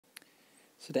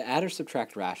So to add or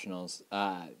subtract rational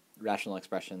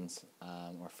expressions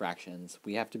or fractions,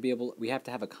 we have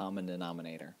to have a common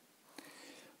denominator.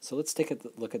 So let's take a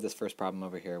look at this first problem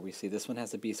over here. We see this one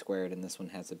has a b squared and this one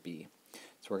has a b.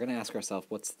 So we're going to ask ourselves,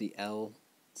 what's the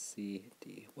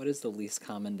LCD? What is the least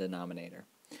common denominator?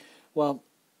 Well,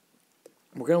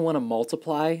 we're going to want to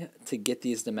multiply to get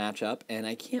these to match up, and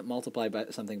I can't multiply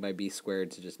something by b squared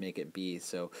to just make it b,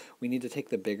 so we need to take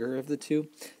the bigger of the two.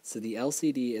 So the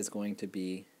LCD is going to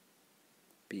be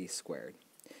b squared.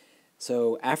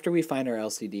 So after we find our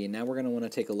LCD, now we're going to want to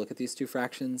take a look at these two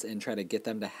fractions and try to get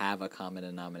them to have a common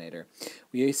denominator.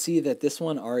 We see that this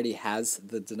one already has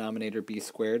the denominator b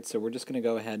squared, so we're just going to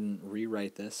go ahead and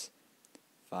rewrite this.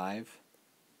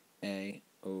 5a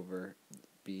over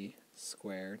b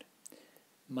squared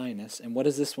minus, and what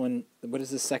does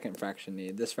this second fraction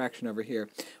need? This fraction over here,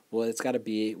 well, it's got to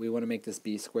be, we want to make this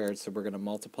b squared, so we're going to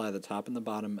multiply the top and the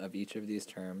bottom of each of these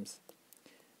terms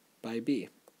by b.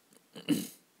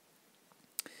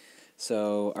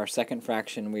 So our second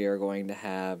fraction, we are going to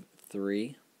have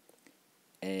 3ab,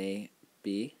 and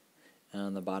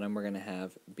on the bottom we're going to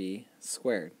have b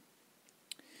squared.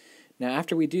 Now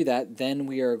after we do that, then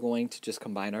we are going to just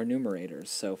combine our numerators.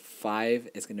 So 5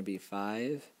 is going to be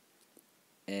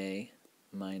 5a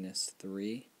minus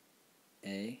 3ab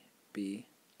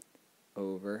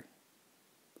over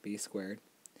b squared.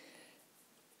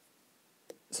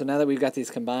 So now that we've got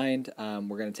these combined,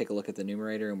 we're going to take a look at the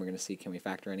numerator and we're going to see, can we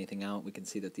factor anything out? We can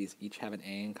see that these each have an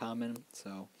a in common,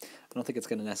 so I don't think it's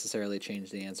going to necessarily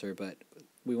change the answer, but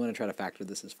we want to try to factor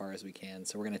this as far as we can.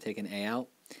 So we're going to take an a out,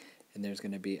 and there's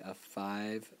going to be a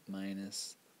 5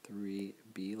 minus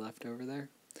 3b left over there.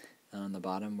 And on the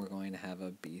bottom, we're going to have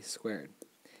a b squared.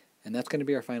 And that's going to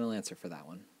be our final answer for that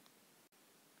one.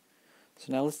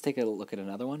 So now let's take a look at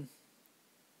another one.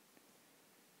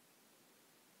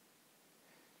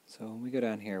 So when we go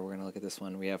down here, we're going to look at this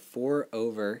one. We have 4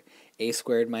 over a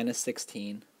squared minus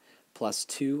 16 plus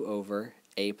 2 over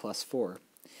a plus 4.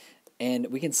 And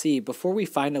we can see, before we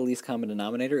find a least common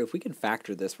denominator, if we can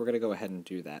factor this, we're going to go ahead and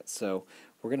do that. So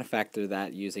we're going to factor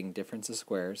that using difference of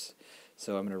squares.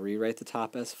 So I'm going to rewrite the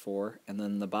top as 4, and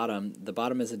then the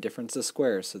bottom is a difference of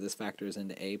squares, so this factors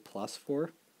into a plus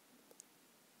 4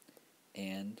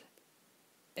 and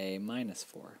a minus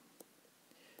 4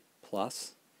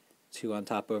 plus 2 on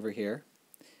top over here,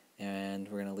 and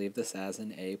we're going to leave this as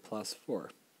an a plus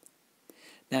 4.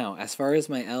 Now, as far as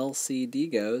my LCD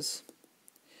goes,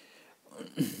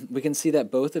 we can see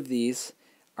that both of these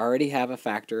already have a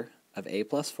factor of a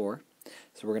plus 4,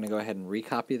 so we're going to go ahead and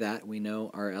recopy that. We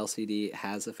know our LCD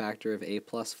has a factor of a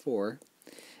plus 4,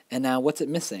 and now what's it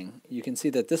missing? You can see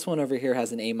that this one over here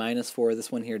has an a minus 4,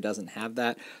 this one here doesn't have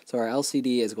that, so our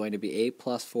LCD is going to be a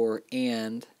plus 4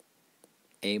 and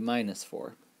a minus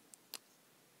 4.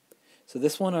 So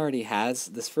this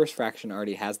first fraction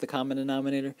already has the common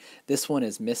denominator. This one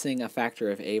is missing a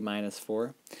factor of a minus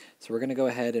 4. So we're going to go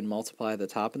ahead and multiply the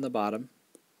top and the bottom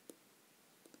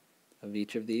of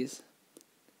each of these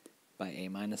by a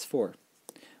minus 4.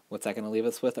 What's that going to leave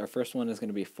us with? Our first one is going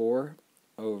to be 4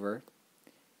 over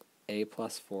a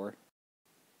plus 4,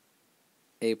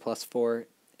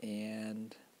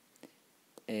 and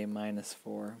a minus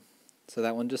 4. So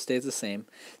that one just stays the same.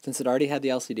 Since it already had the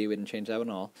LCD, we didn't change that one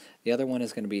at all. The other one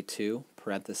is going to be 2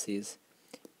 parentheses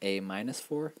a minus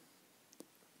 4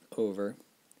 over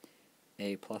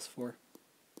a plus 4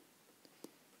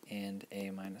 and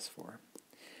a minus 4.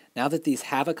 Now that these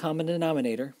have a common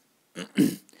denominator,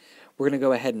 we're going to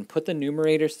go ahead and put the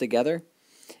numerators together.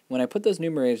 When I put those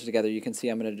numerators together, you can see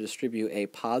I'm going to distribute a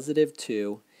positive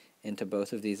 2 into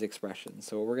both of these expressions.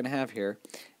 So what we're going to have here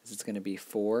is it's going to be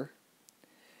 4.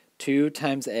 2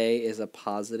 times a is a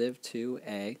positive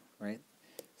 2a, right?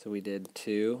 So we did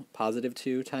positive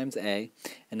 2 times a,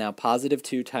 and now positive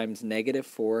 2 times negative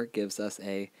 4 gives us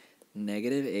a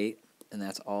negative 8, and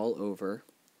that's all over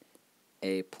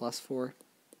a plus 4,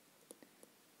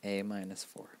 a minus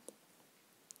 4.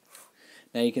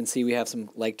 Now you can see we have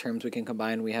some like terms we can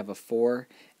combine. We have a 4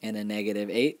 and a negative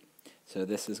 8, so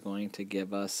this is going to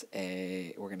give us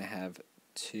we're going to have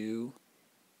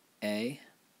 2a.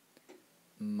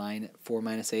 4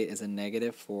 minus 8 is a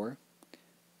negative 4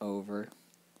 over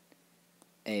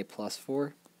a plus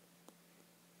 4,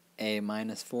 a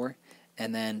minus 4,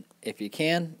 and then if you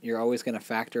can, you're always going to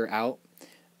factor out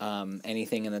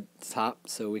anything in the top,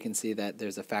 so we can see that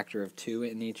there's a factor of 2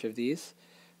 in each of these.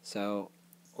 So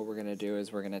what we're going to do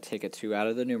is we're going to take a 2 out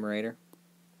of the numerator,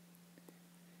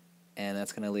 and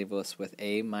that's going to leave us with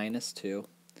a minus 2.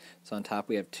 So on top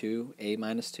we have 2a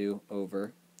minus 2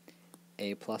 over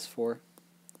a plus 4,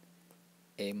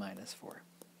 a minus 4.